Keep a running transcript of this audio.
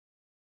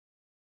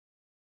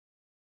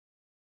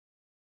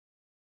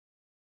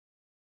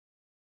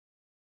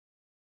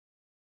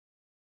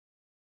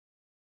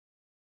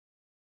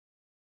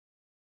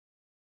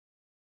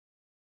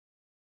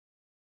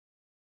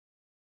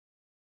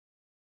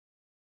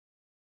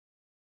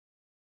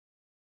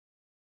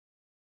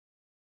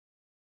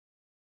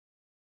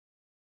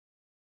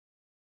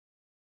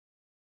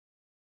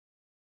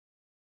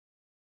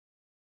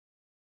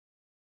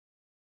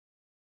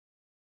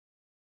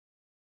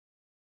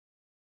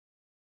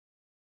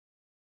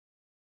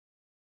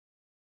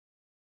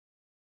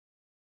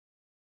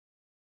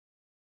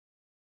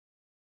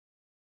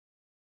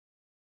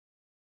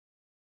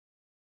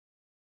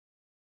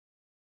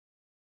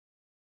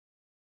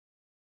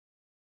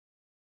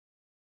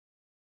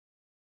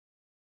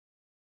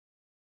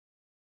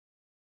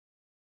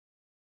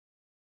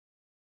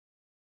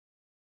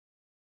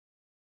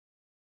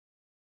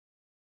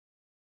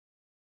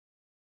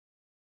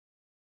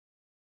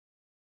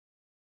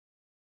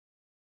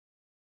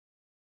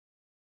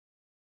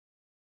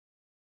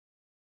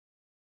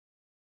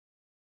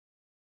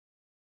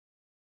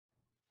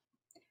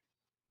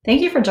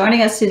Thank you for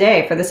joining us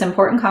today for this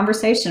important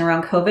conversation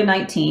around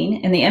COVID-19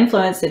 and the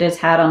influence it has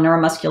had on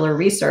neuromuscular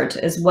research,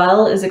 as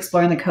well as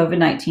exploring the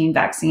COVID-19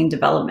 vaccine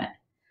development.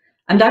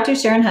 I'm Dr.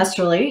 Sharon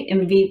Hesterly,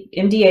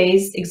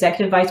 MDA's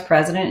Executive Vice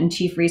President and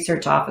Chief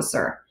Research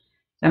Officer.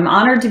 I'm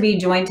honored to be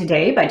joined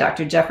today by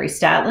Dr. Jeffrey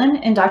Statlin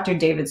and Dr.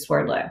 David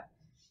Swerdlow.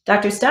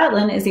 Dr.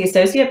 Statlin is the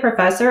Associate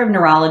Professor of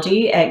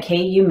Neurology at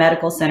KU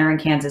Medical Center in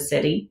Kansas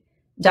City.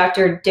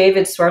 Dr.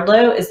 David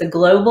Swerdlow is the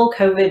Global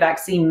COVID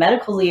Vaccine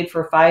Medical Lead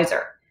for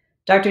Pfizer.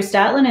 Dr.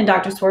 Statlin and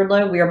Dr.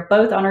 Swerdlow, we are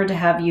both honored to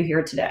have you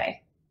here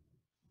today.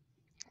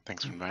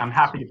 Thanks for inviting I'm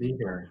happy to be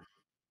here.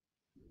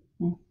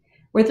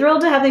 We're thrilled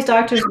to have these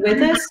doctors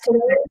with us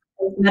today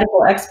as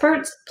medical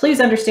experts.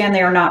 Please understand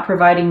they are not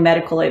providing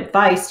medical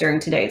advice during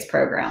today's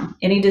program.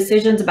 Any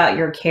decisions about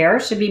your care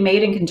should be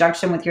made in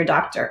conjunction with your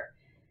doctor.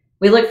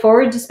 We look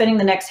forward to spending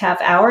the next half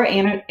hour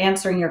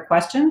answering your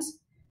questions.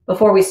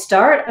 Before we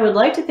start, I would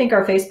like to thank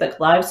our Facebook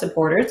Live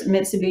supporters,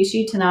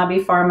 Mitsubishi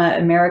Tanabe Pharma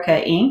America,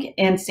 Inc.,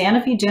 and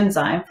Sanofi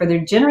Genzyme for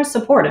their generous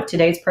support of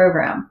today's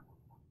program.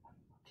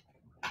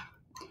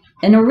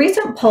 In a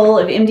recent poll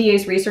of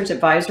MDA's Research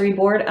Advisory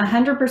Board,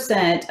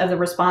 100% of the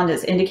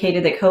respondents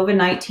indicated that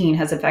COVID-19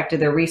 has affected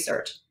their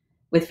research,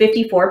 with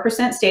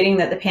 54% stating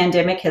that the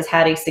pandemic has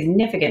had a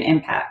significant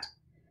impact.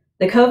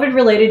 The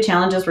COVID-related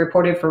challenges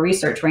reported for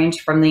research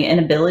range from the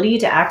inability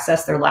to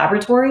access their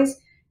laboratories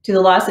to the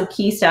loss of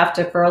key staff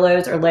to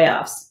furloughs or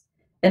layoffs.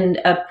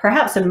 And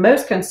perhaps of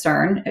most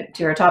concern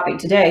to our topic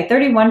today,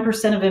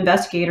 31% of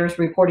investigators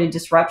reported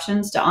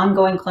disruptions to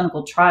ongoing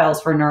clinical trials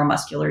for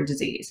neuromuscular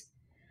disease.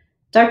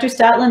 Dr.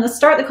 Statlin, let's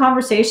start the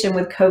conversation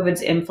with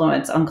COVID's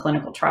influence on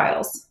clinical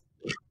trials.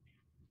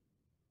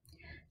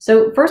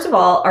 So first of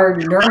all, are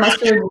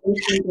neuromuscular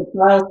disease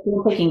trials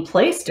still taking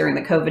place during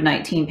the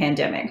COVID-19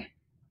 pandemic?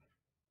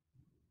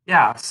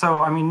 Yeah, so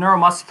I mean,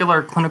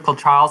 neuromuscular clinical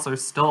trials are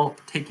still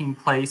taking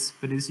place,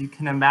 but as you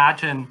can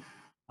imagine,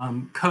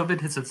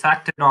 COVID has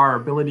affected our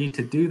ability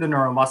to do the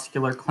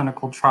neuromuscular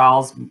clinical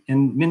trials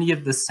in many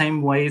of the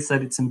same ways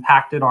that it's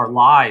impacted our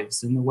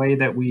lives, in the way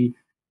that we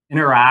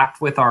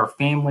interact with our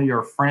family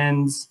or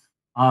friends,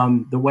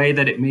 the way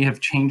that it may have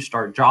changed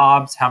our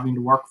jobs, having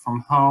to work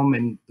from home,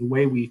 and the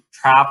way we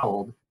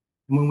traveled.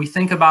 And when we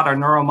think about our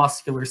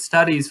neuromuscular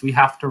studies, we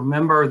have to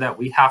remember that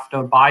we have to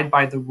abide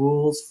by the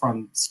rules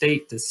from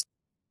state to state.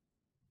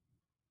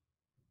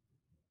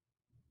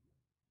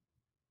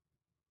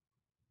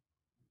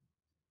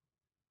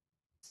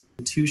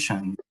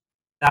 Institution.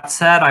 That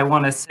said, I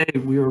want to say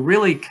we are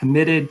really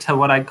committed to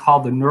what I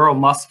call the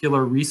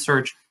neuromuscular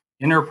research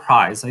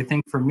enterprise. I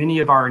think for many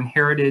of our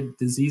inherited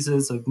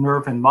diseases of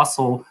nerve and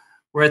muscle,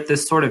 we're at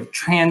this sort of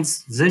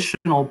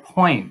transitional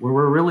point where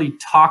we're really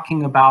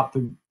talking about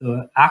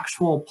the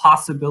actual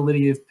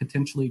possibility of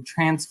potentially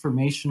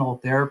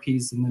transformational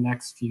therapies in the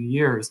next few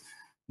years.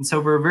 And so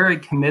we're very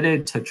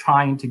committed to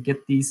trying to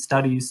get these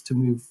studies to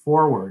move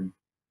forward.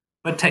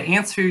 But to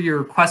answer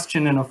your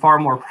question in a far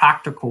more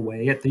practical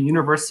way, at the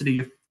University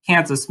of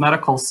Kansas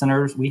Medical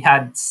Centers, we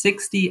had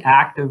 60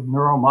 active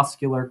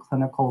neuromuscular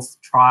clinical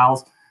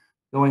trials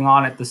going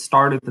on at the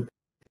start of the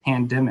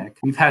pandemic.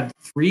 We've had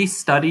 3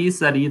 studies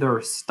that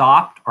either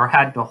stopped or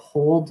had to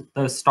hold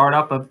the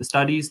startup of the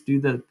studies due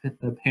to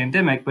the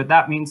pandemic, but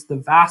that means the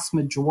vast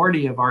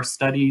majority of our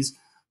studies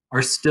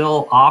are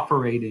still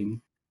operating.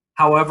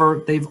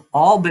 However, they've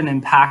all been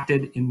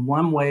impacted in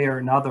one way or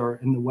another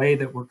in the way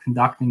that we're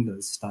conducting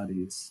those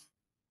studies.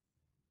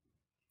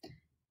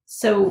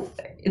 So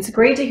it's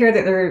great to hear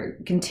that they're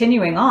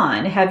continuing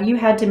on. Have you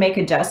had to make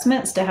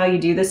adjustments to how you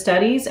do the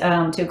studies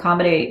to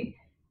accommodate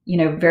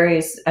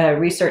various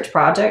research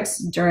projects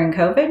during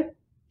COVID?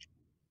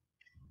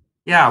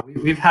 Yeah,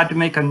 we've had to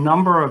make a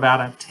number of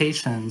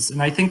adaptations.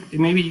 And I think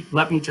maybe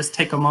let me just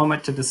take a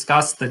moment to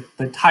discuss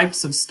the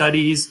types of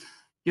studies,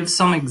 give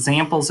some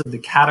examples of the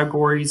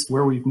categories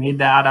where we've made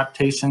the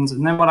adaptations.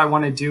 And then what I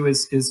want to do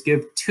is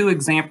give 2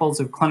 examples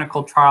of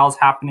clinical trials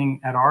happening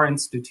at our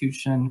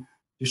institution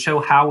to show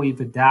how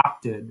we've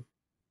adapted.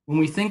 When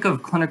we think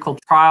of clinical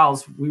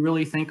trials, we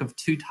really think of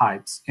 2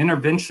 types.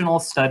 Interventional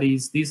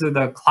studies, these are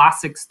the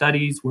classic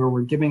studies where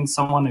we're giving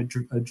someone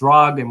a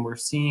drug and we're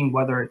seeing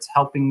whether it's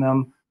helping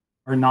them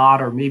or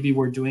not, or maybe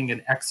we're doing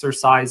an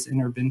exercise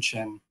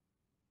intervention.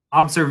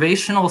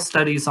 Observational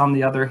studies, on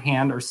the other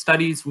hand, are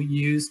studies we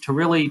use to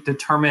really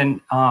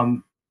determine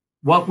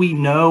what we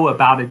know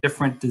about a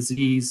different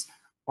disease,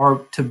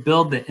 or to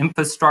build the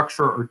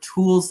infrastructure or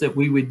tools that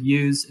we would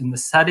use in the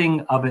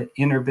setting of an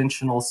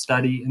interventional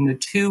study. And the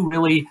 2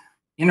 really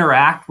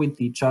interact with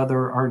each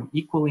other, are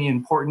equally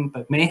important,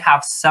 but may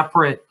have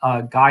separate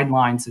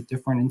guidelines at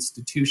different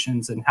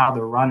institutions and how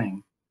they're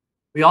running.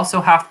 We also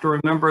have to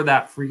remember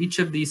that for each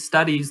of these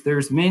studies,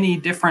 there's many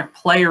different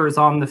players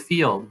on the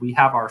field. We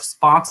have our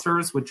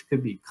sponsors, which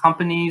could be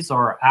companies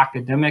or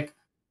academic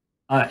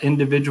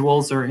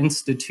individuals or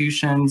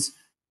institutions.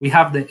 We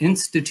have the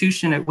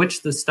institution at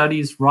which the study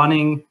is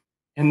running,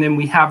 and then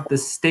we have the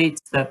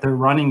states that they're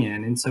running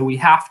in. And so we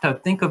have to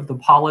think of the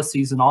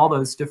policies in all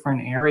those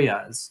different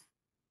areas.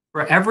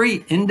 For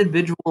every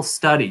individual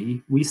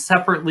study, we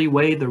separately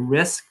weigh the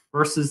risk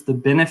versus the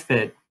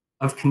benefit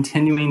of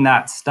continuing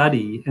that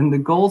study. And the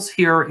goals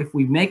here, if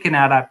we make an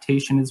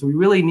adaptation, is we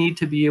really need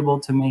to be able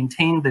to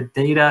maintain the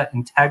data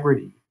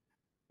integrity.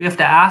 We have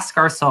to ask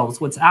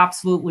ourselves what's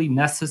absolutely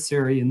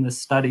necessary in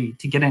this study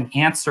to get an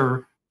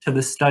answer to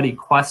the study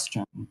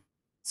question.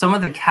 Some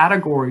of the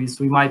categories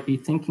we might be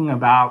thinking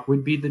about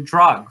would be the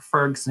drug.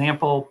 For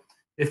example,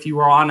 if you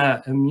were on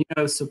an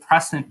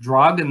immunosuppressant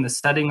drug in the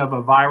setting of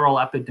a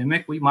viral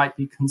epidemic, we might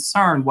be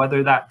concerned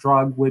whether that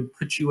drug would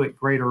put you at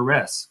greater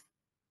risk.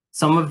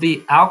 Some of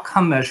the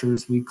outcome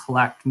measures we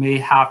collect may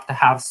have to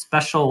have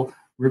special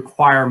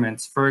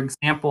requirements. For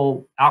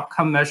example,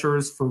 outcome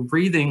measures for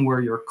breathing where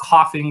you're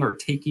coughing or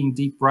taking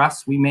deep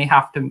breaths, we may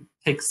have to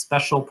take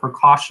special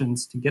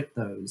precautions to get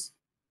those.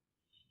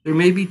 There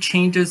may be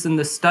changes in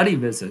the study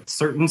visits.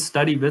 Certain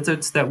study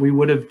visits that we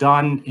would have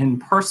done in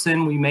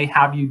person, we may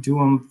have you do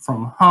them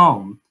from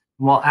home.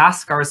 We'll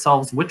ask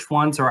ourselves which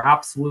ones are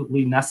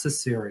absolutely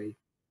necessary.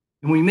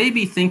 And we may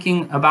be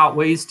thinking about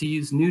ways to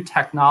use new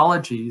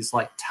technologies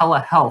like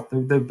telehealth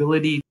or the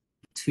ability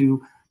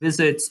to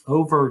visits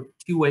over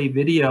two-way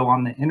video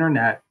on the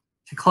internet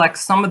to collect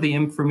some of the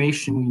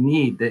information we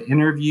need, the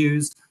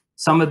interviews,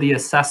 some of the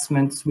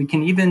assessments. We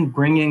can even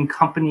bring in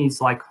companies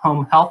like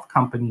home health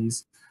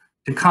companies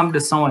to come to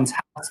someone's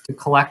house to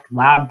collect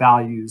lab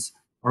values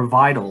or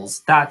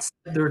vitals.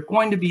 There are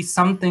going to be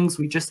some things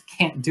we just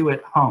can't do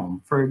at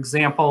home. For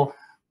example,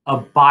 a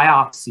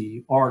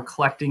biopsy or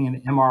collecting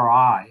an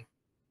MRI.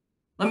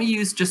 Let me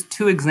use just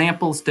two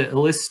examples to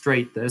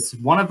illustrate this.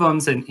 One of them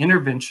is an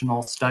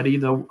interventional study.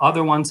 The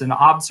other one's an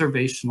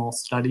observational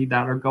study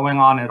that are going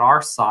on at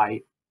our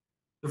site.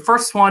 The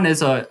first one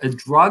is a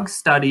drug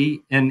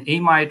study in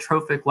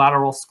amyotrophic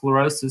lateral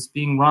sclerosis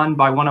being run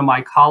by one of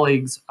my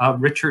colleagues,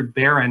 Richard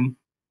Barron.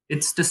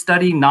 It's to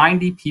study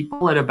 90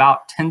 people at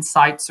about 10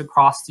 sites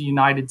across the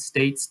United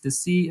States to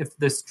see if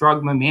this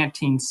drug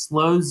memantine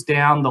slows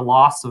down the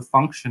loss of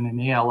function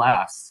in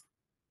ALS.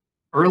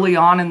 Early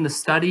on in the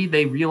study,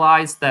 they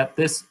realized that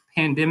this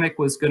pandemic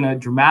was going to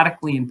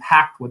dramatically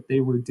impact what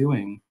they were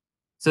doing.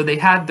 So they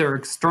had their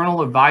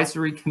external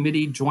advisory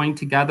committee join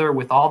together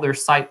with all their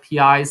site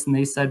PIs, and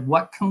they said,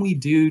 what can we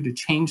do to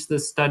change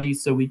this study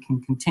so we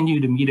can continue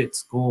to meet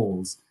its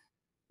goals?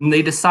 And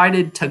they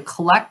decided to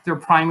collect their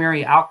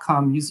primary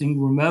outcome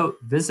using remote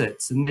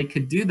visits. And they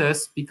could do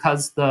this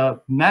because the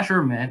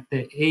measurement,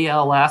 the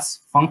ALS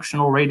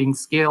functional rating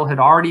scale, had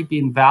already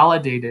been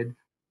validated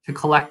to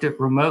collect it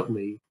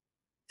remotely.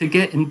 To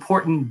get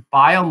important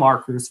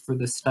biomarkers for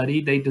the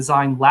study, they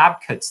designed lab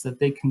kits that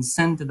they can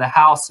send to the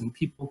house and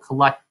people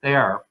collect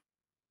there.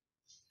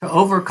 To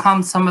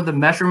overcome some of the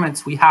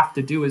measurements we have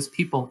to do as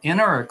people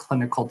enter a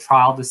clinical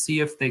trial to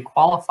see if they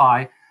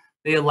qualify,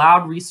 they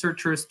allowed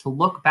researchers to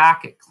look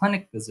back at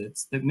clinic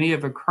visits that may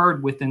have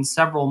occurred within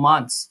several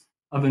months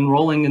of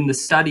enrolling in the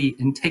study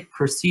and take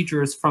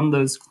procedures from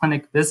those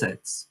clinic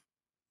visits.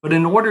 But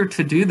in order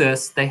to do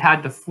this, they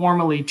had to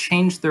formally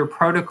change their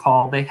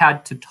protocol. They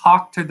had to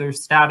talk to their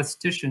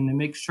statistician and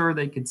make sure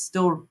they could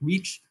still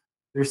reach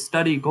their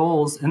study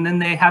goals. And then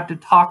they had to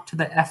talk to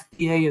the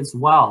FDA as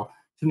well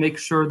to make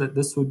sure that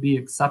this would be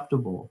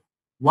acceptable.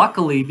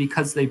 Luckily,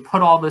 because they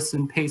put all this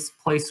in place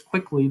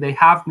quickly, they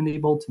have been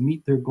able to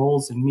meet their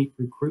goals and meet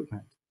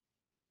recruitment.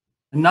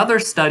 Another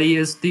study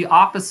is the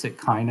opposite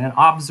kind, an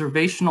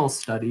observational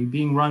study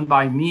being run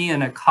by me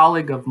and a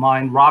colleague of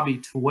mine, Robbie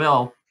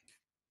Twill.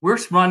 We're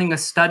running a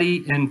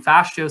study in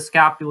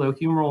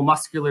facioscapulohumeral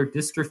muscular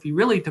dystrophy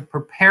really to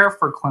prepare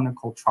for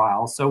clinical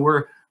trials. So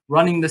we're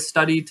running the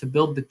study to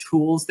build the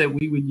tools that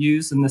we would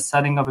use in the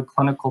setting of a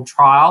clinical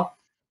trial.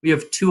 We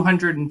have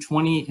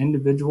 220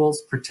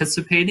 individuals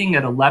participating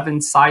at 11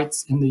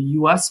 sites in the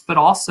US, but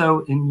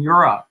also in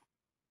Europe.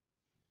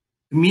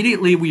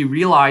 Immediately, we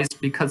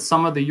realized, because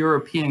some of the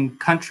European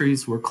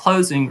countries were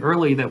closing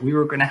early, that we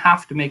were going to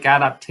have to make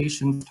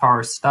adaptations to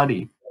our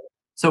study.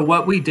 So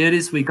what we did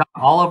is we got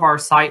all of our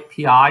site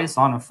PIs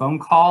on a phone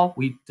call.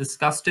 We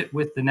discussed it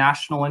with the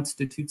National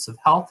Institutes of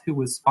Health, who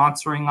was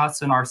sponsoring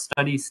us, and our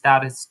study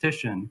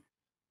statistician.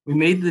 We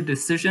made the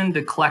decision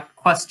to collect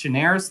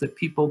questionnaires that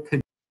people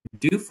could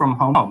do from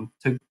home,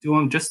 to do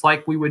them just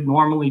like we would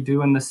normally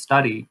do in the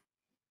study.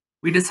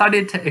 We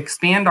decided to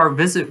expand our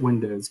visit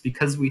windows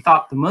because we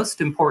thought the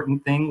most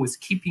important thing was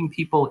keeping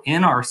people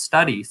in our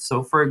study.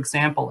 So for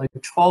example, a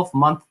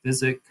 12-month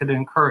visit could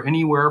occur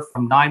anywhere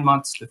from 9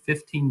 months to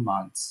 15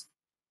 months.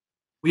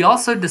 We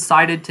also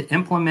decided to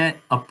implement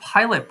a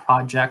pilot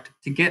project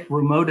to get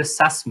remote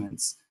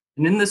assessments.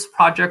 And in this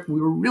project, we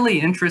were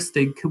really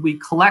interested, could we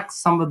collect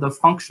some of the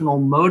functional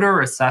motor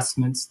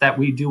assessments that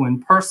we do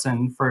in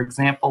person? For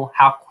example,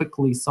 how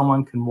quickly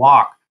someone can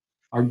walk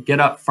or get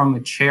up from a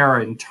chair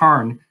and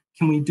turn.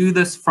 Can we do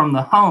this from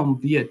the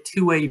home via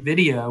two-way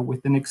video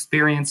with an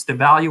experienced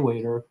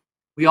evaluator?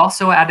 We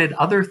also added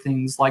other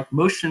things like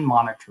motion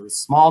monitors,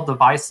 small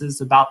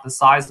devices about the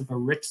size of a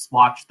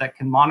wristwatch that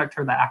can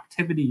monitor the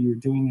activity you're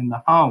doing in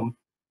the home.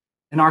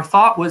 And our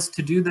thought was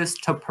to do this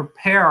to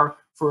prepare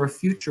for a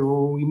future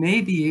where we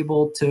may be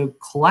able to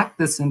collect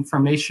this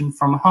information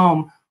from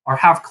home or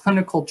have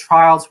clinical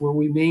trials where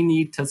we may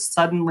need to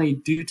suddenly,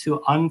 due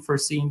to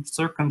unforeseen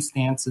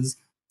circumstances,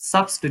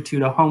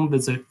 substitute a home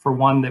visit for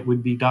one that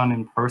would be done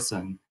in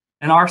person.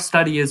 And our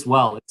study as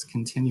well is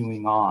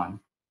continuing on.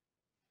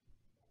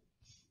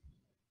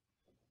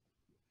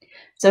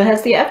 So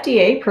has the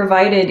FDA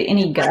provided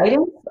any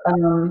guidance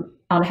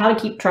on how to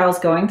keep trials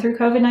going through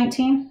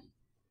COVID-19?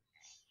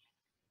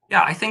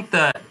 Yeah, I think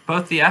that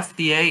both the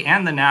FDA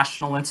and the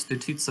National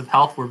Institutes of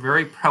Health were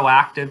very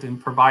proactive in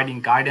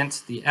providing guidance.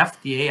 The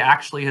FDA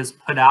actually has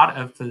put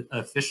out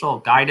official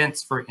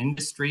guidance for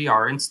industry,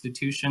 our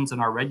institutions,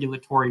 and our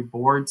regulatory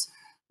boards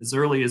as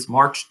early as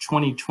March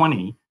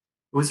 2020. It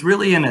was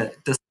really in a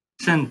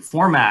discussion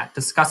format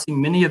discussing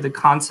many of the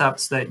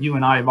concepts that you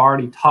and I have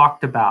already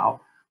talked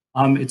about.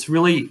 It's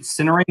really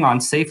centering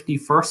on safety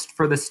first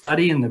for the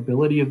study and the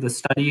ability of the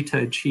study to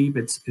achieve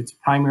its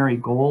primary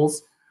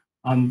goals.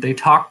 They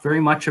talk very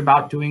much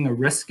about doing a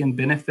risk and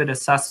benefit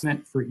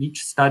assessment for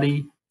each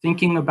study,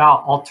 thinking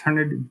about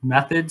alternative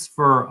methods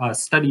for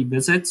study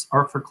visits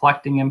or for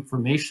collecting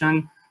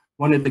information.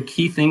 One of the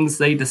key things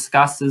they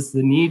discuss is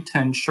the need to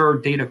ensure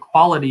data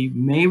quality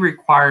may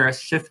require a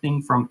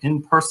shifting from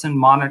in-person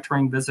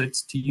monitoring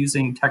visits to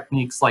using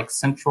techniques like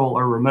central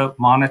or remote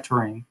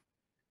monitoring.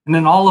 And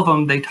in all of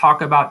them, they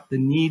talk about the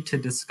need to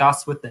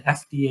discuss with the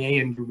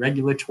FDA and the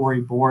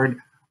regulatory board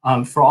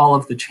for all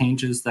of the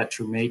changes that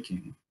you're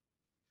making.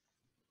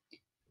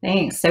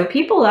 Thanks. So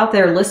people out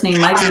there listening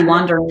might be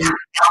wondering,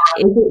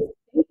 is it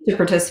safe to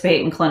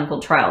participate in clinical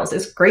trials?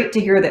 It's great to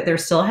hear that they're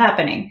still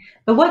happening,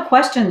 but what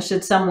questions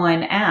should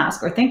someone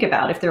ask or think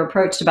about if they're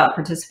approached about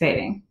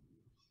participating?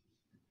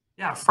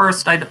 Yeah,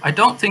 first, I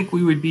don't think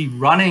we would be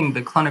running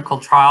the clinical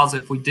trials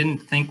if we didn't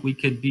think we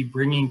could be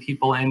bringing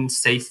people in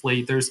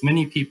safely. There's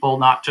many people,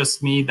 not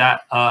just me,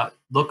 that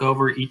look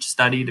over each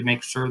study to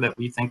make sure that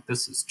we think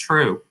this is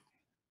true.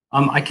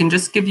 I can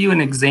just give you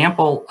an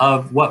example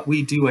of what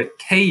we do at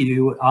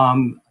KU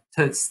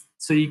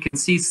so you can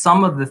see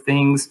some of the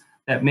things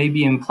that may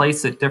be in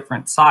place at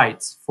different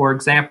sites. For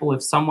example,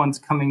 if someone's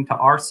coming to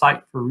our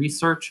site for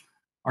research,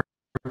 our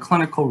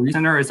clinical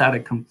center is at a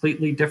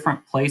completely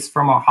different place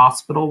from our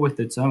hospital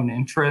with its own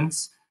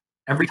entrance.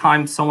 Every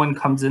time someone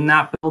comes in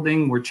that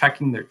building, we're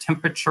checking their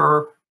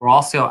temperature. We're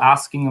also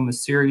asking them a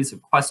series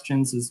of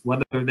questions as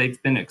whether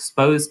they've been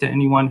exposed to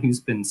anyone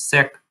who's been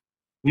sick.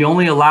 We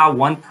only allow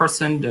one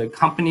person to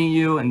accompany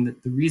you, and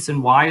the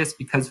reason why is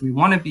because we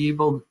want to be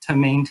able to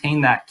maintain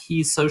that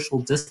key social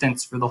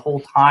distance for the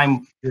whole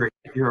time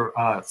your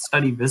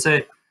study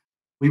visit.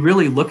 We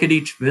really look at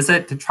each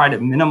visit to try to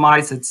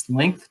minimize its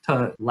length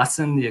to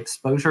lessen the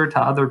exposure to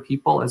other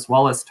people as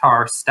well as to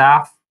our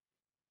staff.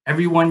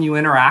 Everyone you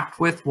interact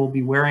with will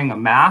be wearing a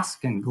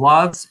mask and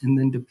gloves, and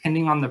then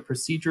depending on the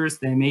procedures,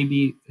 they may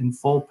be in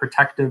full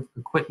protective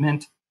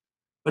equipment.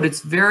 But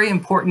it's very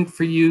important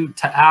for you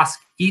to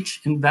ask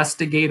each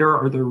investigator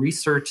or the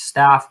research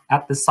staff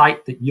at the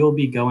site that you'll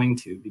be going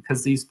to,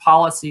 because these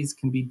policies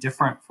can be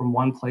different from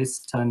one place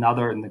to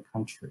another in the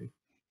country.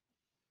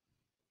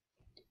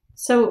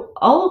 So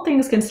all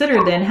things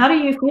considered then, how do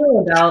you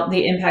feel about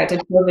the impact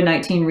of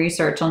COVID-19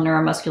 research on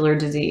neuromuscular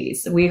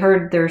disease? We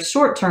heard there's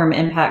short-term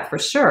impact for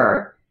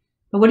sure,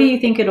 but what do you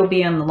think it'll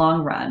be in the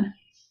long run?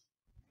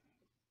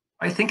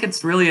 I think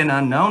it's really an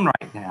unknown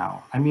right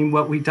now. I mean,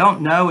 what we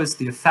don't know is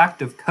the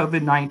effect of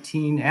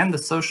COVID-19 and the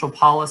social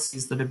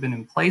policies that have been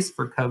in place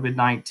for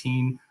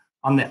COVID-19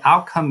 on the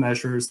outcome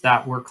measures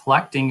that we're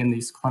collecting in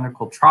these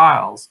clinical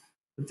trials.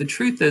 But the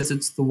truth is,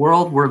 it's the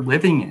world we're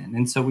living in,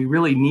 and so we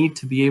really need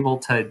to be able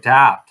to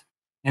adapt.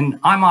 And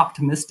I'm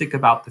optimistic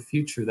about the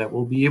future that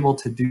we'll be able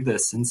to do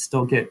this and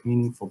still get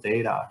meaningful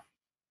data.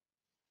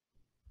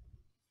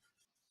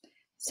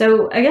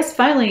 So I guess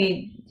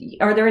finally,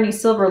 are there any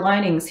silver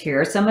linings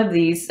here? Some of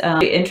these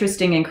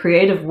interesting and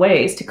creative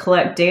ways to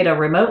collect data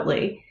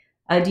remotely,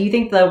 do you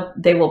think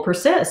they will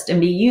persist and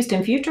be used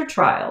in future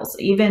trials,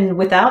 even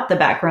without the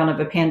background of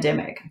a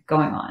pandemic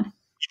going on?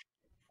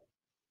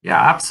 Yeah,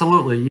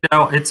 absolutely. You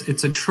know, it's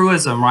a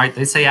truism, right?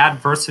 They say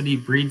adversity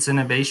breeds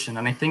innovation,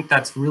 and I think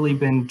that's really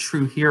been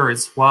true here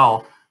as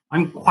well.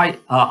 I'm quite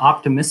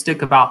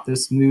optimistic about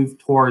this move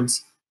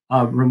towards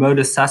remote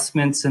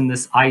assessments and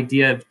this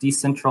idea of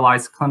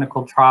decentralized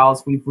clinical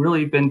trials. We've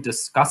really been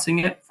discussing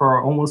it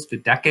for almost a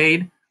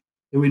decade.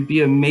 It would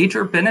be a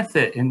major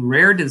benefit in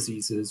rare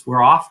diseases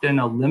where often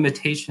a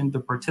limitation to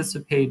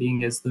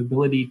participating is the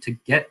ability to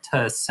get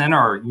to a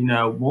center, you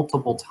know,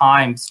 multiple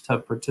times to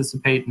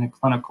participate in a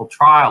clinical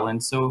trial.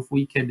 And so if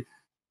we could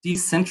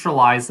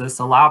decentralize this,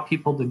 allow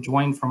people to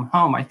join from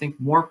home, I think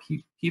more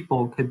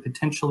people could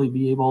potentially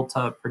be able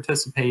to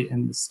participate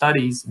in the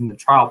studies in the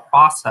trial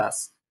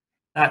process.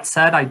 That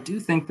said, I do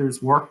think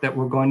there's work that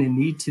we're going to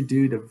need to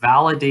do to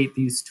validate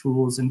these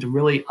tools and to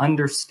really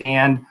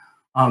understand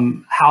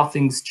how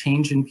things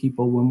change in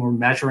people when we're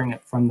measuring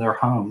it from their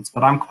homes.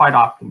 But I'm quite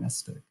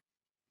optimistic.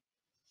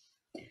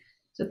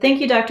 So thank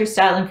you, Dr.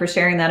 Statland, for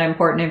sharing that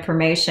important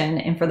information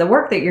and for the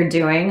work that you're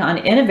doing on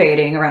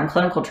innovating around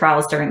clinical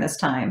trials during this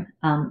time.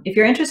 If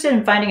you're interested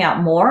in finding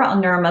out more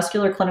on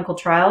neuromuscular clinical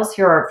trials,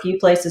 here are a few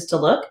places to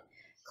look.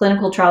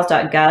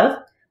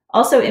 clinicaltrials.gov.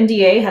 Also,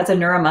 MDA has a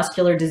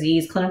neuromuscular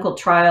disease clinical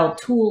trial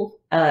tool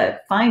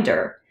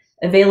finder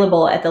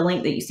available at the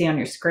link that you see on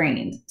your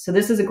screen. So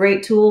this is a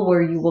great tool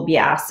where you will be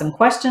asked some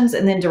questions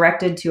and then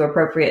directed to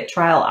appropriate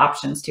trial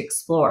options to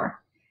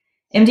explore.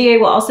 MDA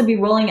will also be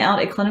rolling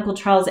out a clinical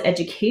trials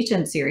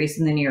education series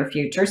in the near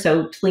future,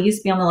 so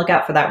please be on the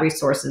lookout for that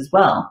resource as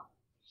well.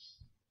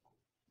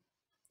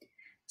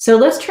 So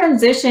let's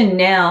transition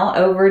now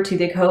over to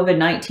the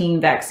COVID-19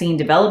 vaccine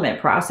development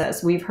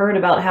process. We've heard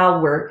about how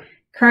we're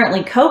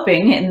currently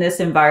coping in this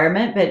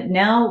environment, but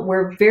now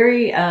we're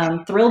very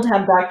thrilled to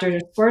have Dr.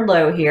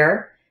 Swerdlow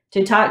here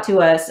to talk to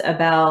us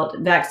about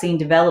vaccine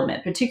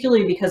development,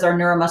 particularly because our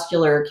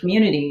neuromuscular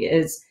community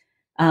is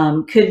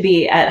could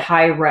be at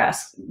high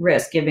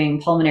risk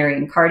giving pulmonary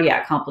and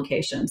cardiac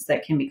complications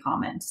that can be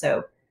common.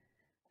 So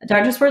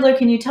Dr. Swerdlow,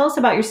 can you tell us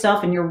about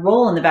yourself and your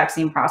role in the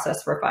vaccine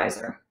process for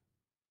Pfizer?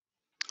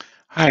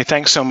 Hi,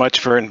 thanks so much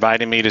for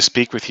inviting me to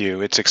speak with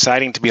you. It's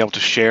exciting to be able to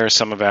share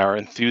some of our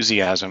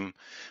enthusiasm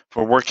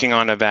for working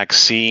on a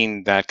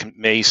vaccine that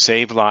may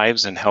save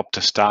lives and help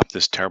to stop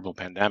this terrible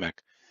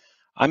pandemic.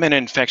 I'm an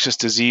infectious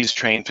disease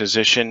trained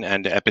physician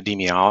and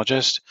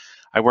epidemiologist.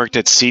 I worked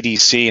at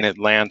CDC in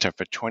Atlanta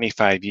for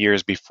 25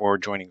 years before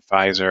joining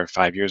Pfizer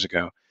 5 years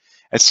ago.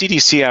 At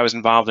CDC, I was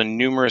involved in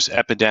numerous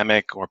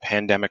epidemic or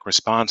pandemic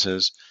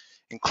responses,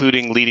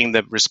 including leading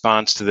the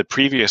response to the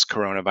previous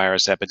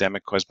coronavirus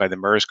epidemic caused by the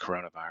MERS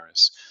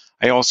coronavirus.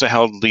 I also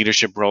held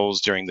leadership roles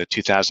during the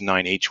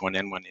 2009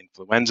 H1N1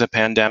 influenza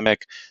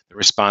pandemic, the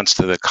response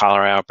to the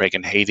cholera outbreak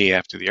in Haiti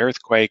after the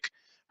earthquake,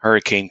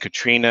 Hurricane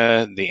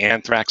Katrina, the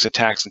anthrax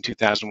attacks in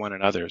 2001,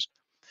 and others.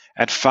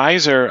 At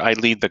Pfizer, I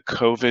lead the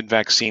COVID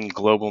vaccine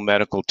global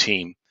medical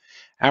team.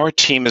 Our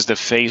team is the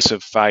face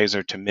of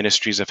Pfizer to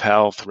ministries of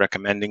health,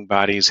 recommending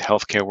bodies,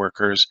 healthcare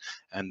workers,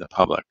 and the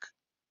public.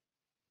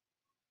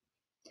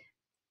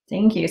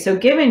 Thank you. So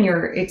given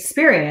your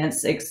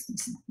experience,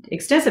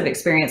 extensive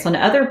experience on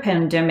other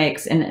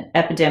pandemics and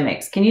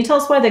epidemics, can you tell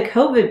us why the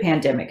COVID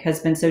pandemic has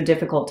been so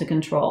difficult to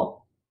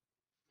control?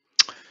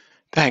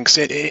 Thanks.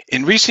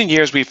 In recent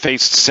years, we've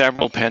faced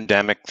several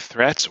pandemic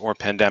threats or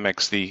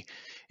pandemics. The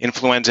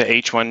influenza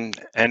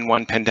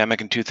H1N1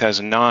 pandemic in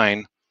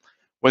 2009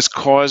 was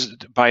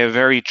caused by a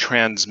very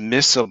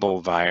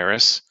transmissible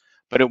virus,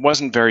 but it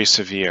wasn't very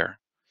severe.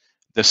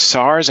 The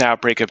SARS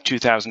outbreak of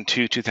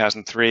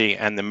 2002-2003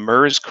 and the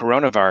MERS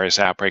coronavirus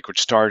outbreak, which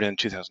started in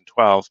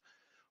 2012,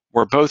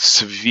 were both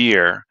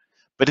severe,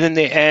 but in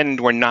the end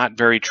were not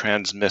very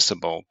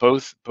transmissible.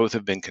 Both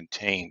have been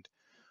contained.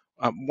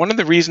 One of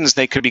the reasons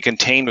they could be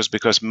contained was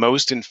because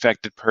most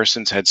infected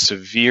persons had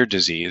severe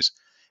disease,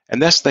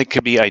 and thus they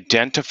could be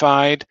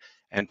identified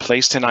and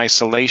placed in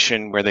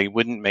isolation where they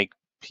wouldn't make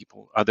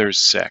others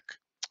sick.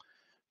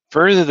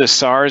 Further, the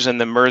SARS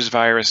and the MERS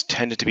virus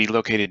tended to be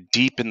located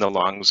deep in the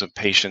lungs of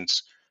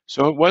patients,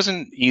 so it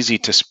wasn't easy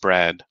to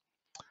spread.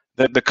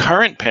 The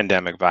current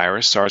pandemic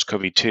virus,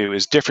 SARS-CoV-2,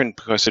 is different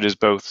because it is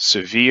both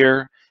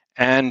severe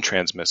and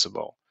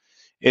transmissible.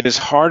 It is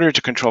harder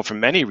to control for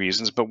many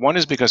reasons, but one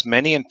is because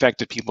many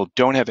infected people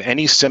don't have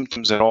any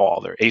symptoms at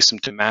all. They're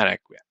asymptomatic.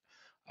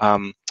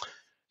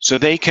 So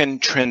they can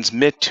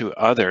transmit to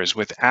others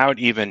without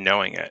even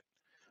knowing it.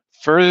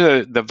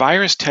 Further, the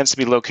virus tends to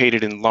be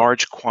located in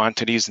large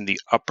quantities in the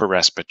upper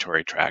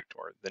respiratory tract,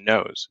 or the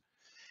nose,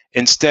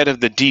 instead of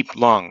the deep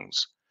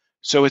lungs.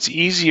 So it's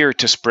easier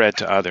to spread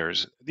to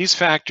others. These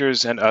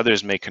factors and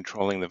others make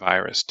controlling the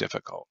virus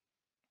difficult.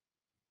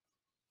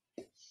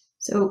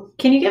 So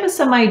can you give us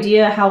some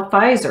idea how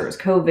Pfizer's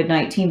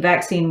COVID-19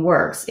 vaccine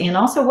works, and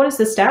also what is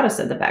the status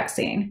of the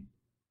vaccine?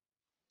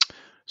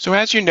 So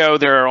as you know,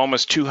 there are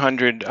almost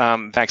 200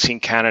 vaccine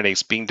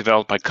candidates being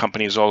developed by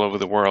companies all over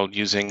the world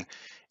using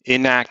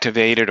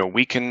inactivated or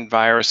weakened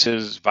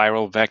viruses,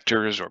 viral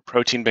vectors, or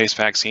protein-based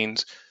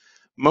vaccines.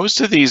 Most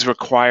of these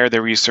require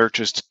their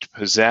researchers to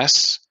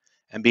possess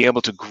and be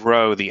able to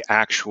grow the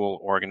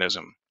actual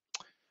organism.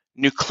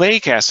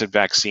 Nucleic acid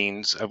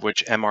vaccines, of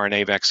which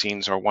mRNA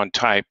vaccines are one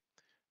type,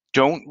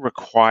 don't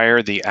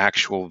require the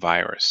actual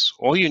virus.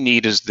 All you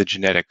need is the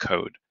genetic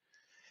code.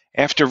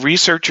 After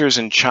researchers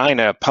in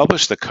China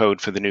published the code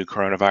for the new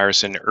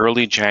coronavirus in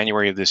early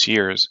January of this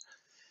year,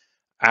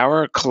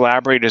 our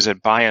collaborators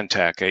at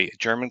BioNTech, a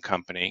German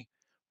company,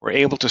 were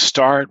able to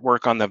start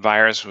work on the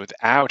virus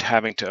without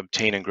having to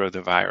obtain and grow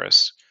the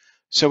virus.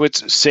 So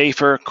it's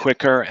safer,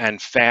 quicker,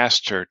 and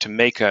faster to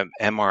make an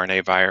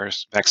mRNA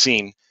virus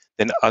vaccine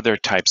than other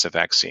types of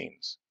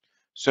vaccines.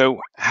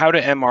 So how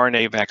do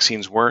mRNA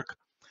vaccines work?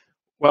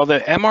 Well, the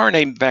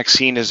mRNA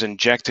vaccine is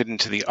injected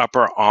into the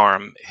upper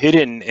arm,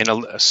 hidden in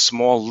a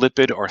small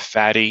lipid or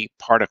fatty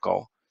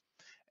particle.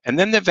 And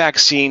then the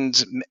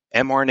vaccine's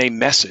mRNA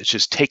message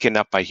is taken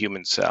up by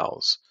human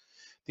cells.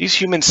 These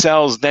human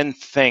cells then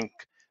think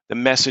the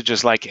message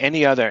is like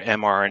any other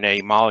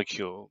mRNA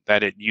molecule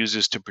that it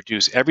uses to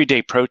produce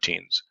everyday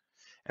proteins.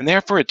 And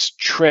therefore, it's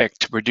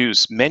tricked to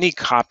produce many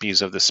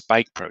copies of the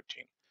spike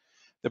protein,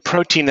 the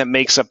protein that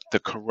makes up the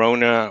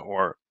corona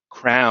or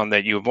crown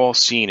that you've all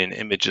seen in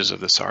images of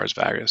the SARS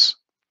virus.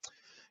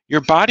 Your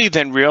body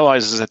then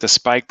realizes that the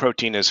spike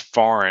protein is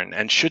foreign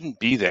and shouldn't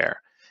be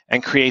there,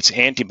 and creates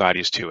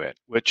antibodies to it,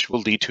 which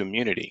will lead to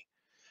immunity.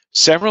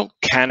 Several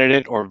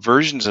candidate or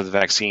versions of the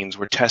vaccines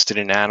were tested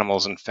in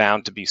animals and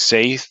found to be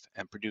safe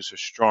and produce a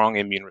strong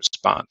immune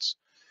response.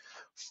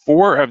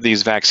 4 of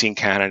these vaccine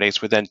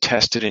candidates were then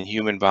tested in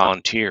human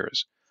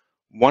volunteers.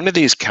 One of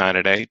these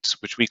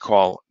candidates, which we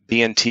call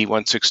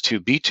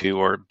BNT162b2,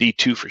 or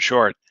B2 for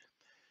short,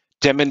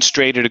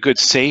 demonstrated a good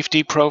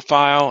safety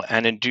profile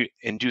and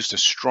induced a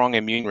strong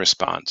immune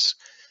response,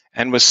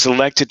 and was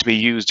selected to be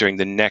used during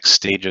the next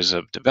stages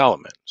of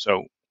development.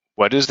 So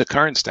what is the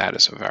current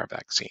status of our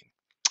vaccine?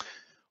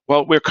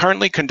 Well, we're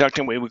currently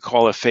conducting what we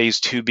call a phase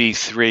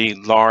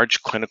 2b/3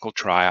 large clinical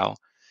trial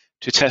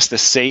to test the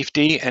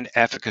safety and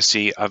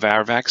efficacy of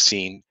our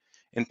vaccine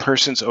in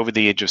persons over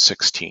the age of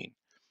 16.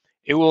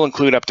 It will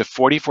include up to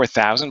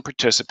 44,000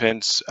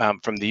 participants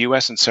from the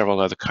US and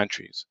several other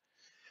countries.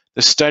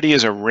 The study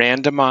is a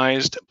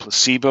randomized,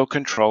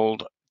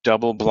 placebo-controlled,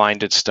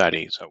 double-blinded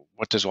study. So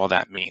what does all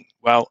that mean?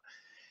 Well,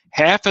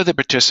 half of the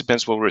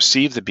participants will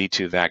receive the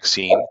B2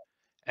 vaccine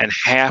and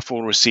half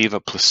will receive a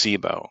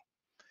placebo.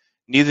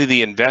 Neither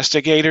the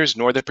investigators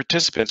nor the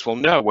participants will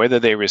know whether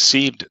they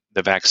received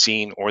the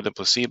vaccine or the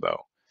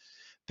placebo.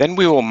 Then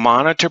we will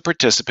monitor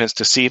participants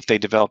to see if they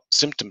develop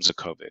symptoms of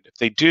COVID. If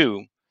they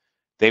do,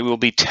 they will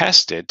be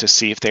tested to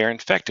see if they are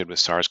infected with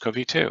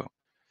SARS-CoV-2.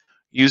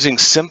 Using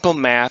simple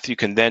math, you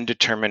can then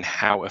determine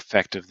how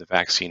effective the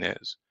vaccine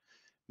is.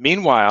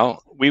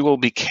 Meanwhile, we will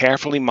be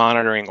carefully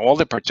monitoring all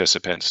the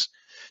participants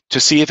to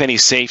see if any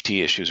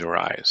safety issues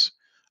arise.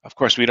 Of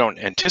course, we don't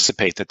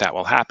anticipate that that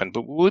will happen,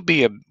 but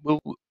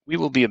we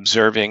will be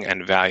observing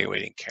and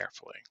evaluating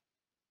carefully.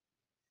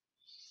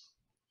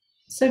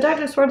 So,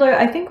 Dr. Swerdler,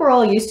 I think we're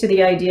all used to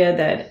the idea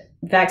that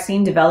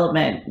vaccine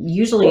development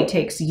usually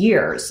takes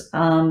years,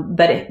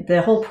 but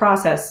the whole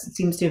process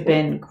seems to have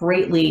been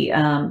greatly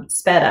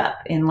sped up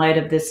in light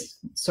of this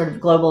sort of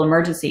global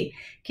emergency.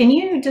 Can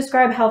you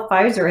describe how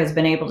Pfizer has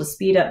been able to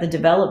speed up the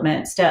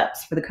development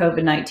steps for the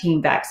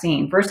COVID-19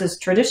 vaccine versus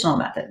traditional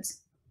methods?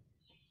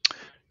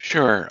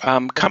 Sure.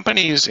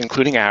 Companies,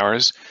 including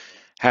ours,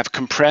 have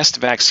compressed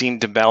vaccine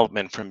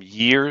development from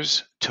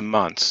years to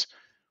months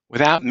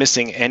without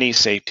missing any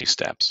safety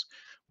steps.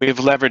 We have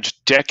leveraged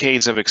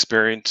decades of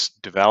experience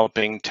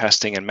developing,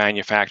 testing, and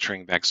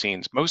manufacturing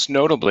vaccines. Most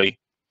notably,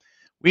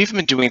 we've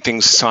been doing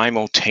things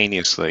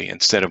simultaneously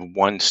instead of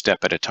one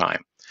step at a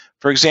time.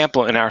 For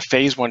example, in our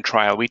phase 1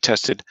 trial, we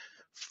tested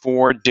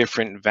 4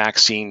 different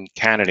vaccine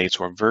candidates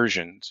or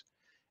versions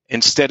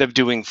instead of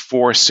doing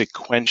 4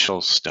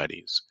 sequential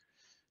studies.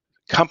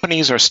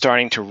 Companies are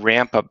starting to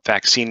ramp up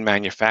vaccine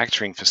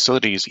manufacturing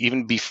facilities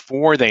even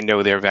before they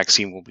know their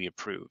vaccine will be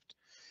approved.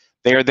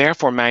 They are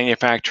therefore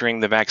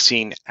manufacturing the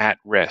vaccine at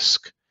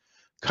risk.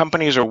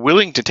 Companies are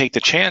willing to take the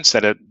chance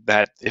that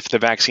if the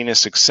vaccine is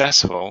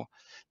successful,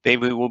 they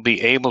will be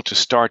able to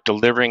start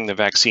delivering the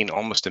vaccine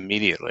almost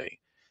immediately.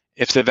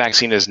 If the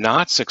vaccine is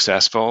not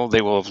successful,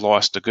 they will have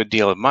lost a good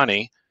deal of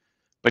money,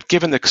 but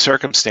given the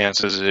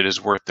circumstances, it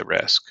is worth the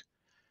risk.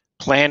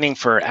 Planning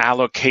for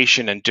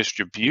allocation and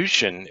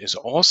distribution is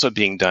also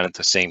being done at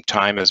the same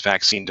time as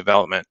vaccine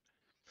development,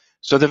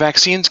 so the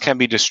vaccines can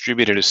be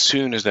distributed as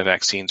soon as the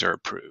vaccines are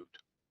approved.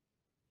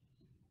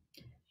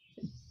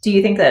 Do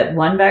you think that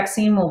one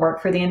vaccine will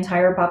work for the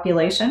entire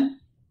population?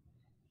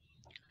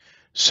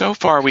 So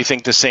far, we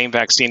think the same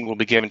vaccine will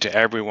be given to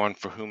everyone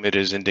for whom it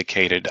is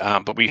indicated,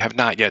 but we have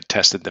not yet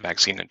tested the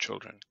vaccine in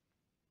children.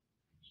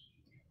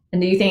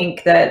 And do you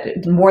think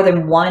that more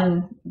than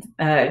one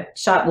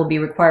shot will be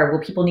required? Will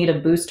people need a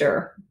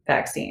booster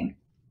vaccine?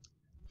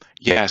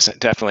 Yes,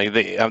 definitely.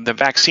 The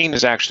vaccine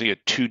is actually a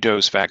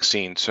 2-dose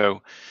vaccine.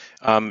 So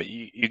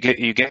you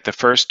get the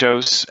first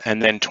dose,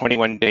 and then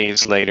 21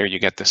 days later you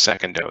get the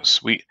second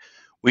dose. We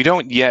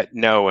don't yet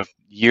know if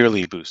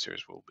yearly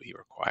boosters will be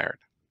required.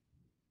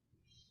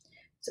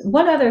 So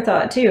one other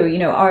thought too,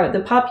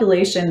 the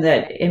population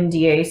that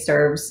MDA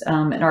serves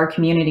in our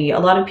community, a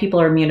lot of people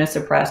are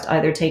immunosuppressed,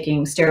 either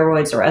taking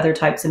steroids or other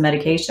types of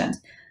medications.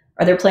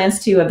 Are there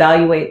plans to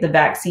evaluate the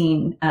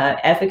vaccine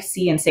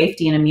efficacy and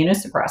safety in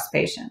immunosuppressed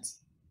patients?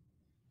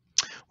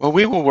 Well,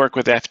 we will work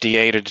with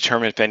FDA to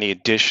determine if any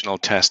additional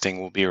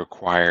testing will be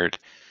required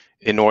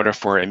in order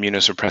for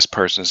immunosuppressed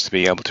persons to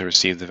be able to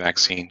receive the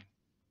vaccine.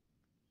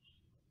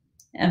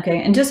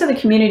 Okay, and just so the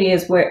community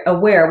is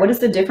aware, what is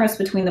the difference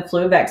between the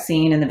flu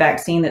vaccine and the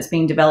vaccine that's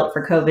being developed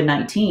for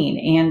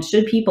COVID-19? And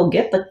should people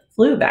get the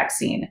flu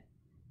vaccine?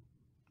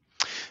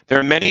 There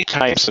are many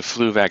types of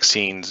flu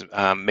vaccines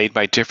made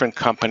by different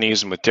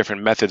companies and with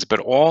different methods, but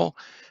all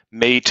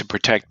made to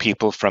protect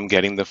people from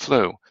getting the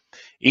flu.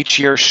 Each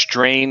year,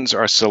 strains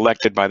are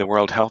selected by the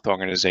World Health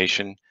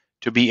Organization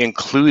to be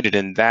included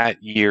in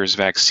that year's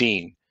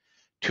vaccine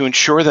to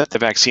ensure that the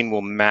vaccine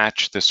will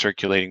match the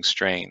circulating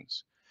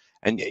strains.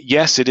 And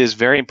yes, it is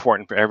very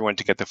important for everyone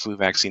to get the flu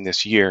vaccine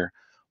this year.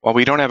 While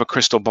we don't have a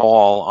crystal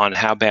ball on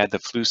how bad the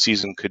flu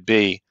season could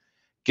be,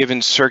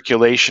 given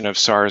circulation of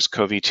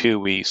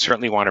SARS-CoV-2, we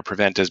certainly want to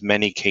prevent as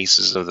many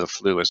cases of the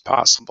flu as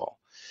possible.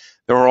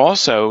 There are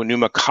also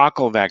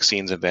pneumococcal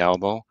vaccines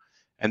available,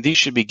 and these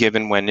should be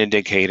given when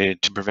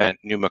indicated to prevent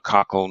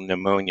pneumococcal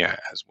pneumonia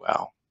as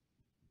well.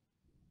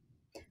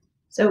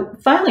 So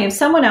finally, if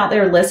someone out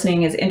there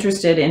listening is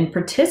interested in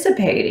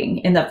participating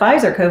in the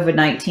Pfizer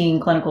COVID-19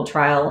 clinical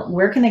trial,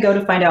 where can they go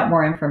to find out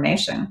more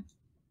information?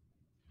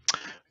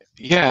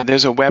 Yeah,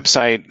 there's a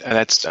website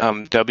that's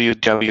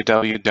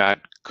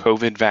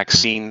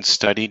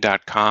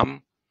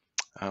www.covidvaccinestudy.com,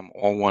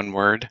 all one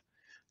word,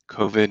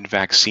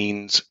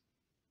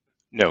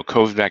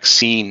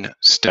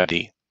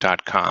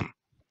 covidvaccinestudy.com.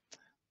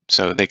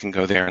 So they can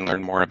go there and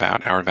learn more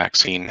about our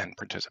vaccine and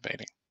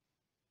participating.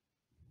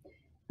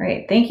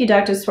 Great. Thank you,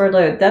 Dr.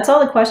 Swerdlow. That's all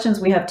the questions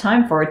we have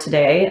time for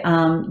today.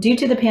 Due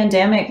to the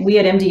pandemic, we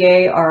at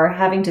MDA are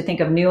having to think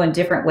of new and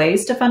different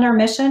ways to fund our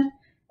mission,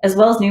 as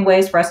well as new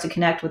ways for us to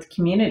connect with the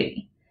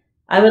community.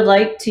 I would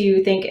like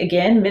to thank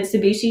again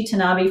Mitsubishi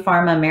Tanabe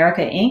Pharma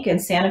America Inc. and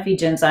Sanofi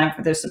Genzyme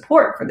for their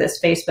support for this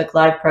Facebook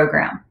Live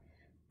program.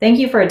 Thank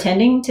you for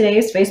attending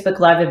today's Facebook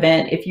Live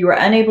event. If you were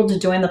unable to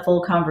join the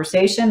full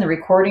conversation, the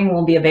recording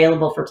will be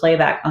available for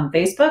playback on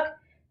Facebook,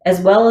 as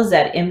well as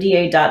at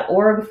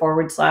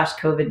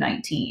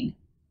mda.org/COVID-19.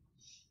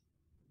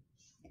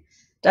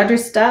 Dr.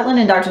 Statlin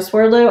and Dr.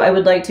 Swerdlow, I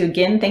would like to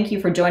again thank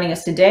you for joining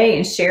us today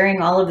and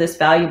sharing all of this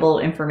valuable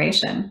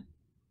information.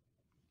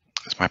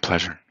 It's my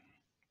pleasure.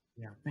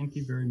 Yeah, thank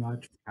you very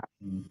much for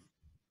having me.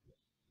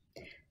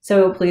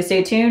 So please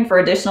stay tuned for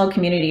additional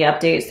community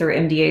updates through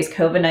MDA's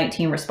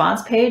COVID-19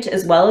 response page,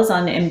 as well as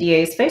on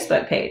MDA's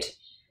Facebook page.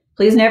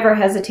 Please never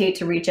hesitate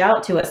to reach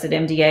out to us at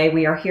MDA.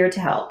 We are here to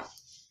help.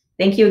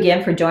 Thank you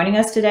again for joining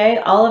us today.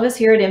 All of us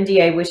here at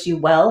MDA wish you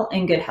well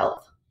and good health.